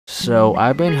So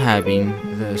I've been having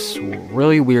this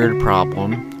really weird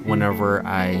problem whenever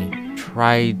I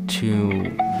try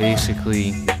to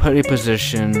basically put a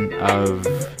position of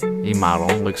a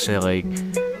model, like say like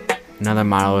another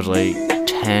model is like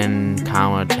 10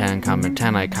 comma 10 comma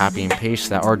 10, I copy and paste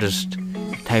that, or just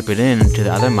type it in to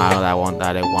the other model that I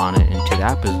want it into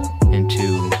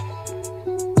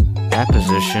that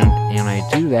position, and I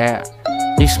do that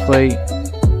display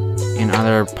in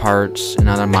other parts and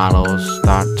other models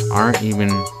that aren't even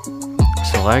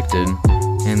selected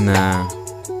in the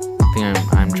thing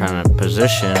I'm trying to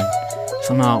position.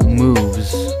 Somehow it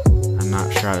moves. I'm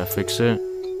not sure how to fix it.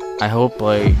 I hope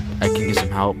like I can get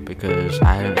some help, because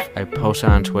I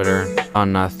posted on Twitter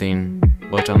on nothing,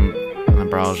 looked on the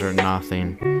browser,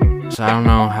 nothing. So I don't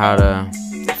know how to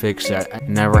fix that. I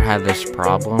never had this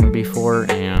problem before,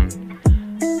 and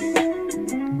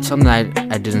something I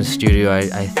did in studio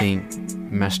I think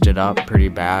messed it up pretty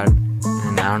bad,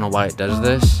 and I don't know why it does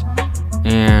this.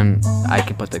 And I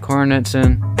can put the coordinates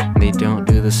in, and they don't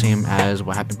do the same as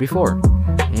what happened before,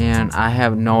 and I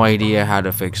have no idea how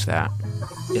to fix that.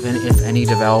 If any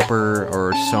developer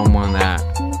or someone that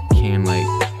can like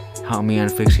help me on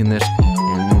fixing this.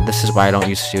 And this is why I don't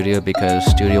use Studio, because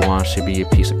Studio wants to be a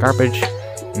piece of garbage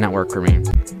and not work for me.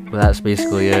 But that's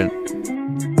basically it.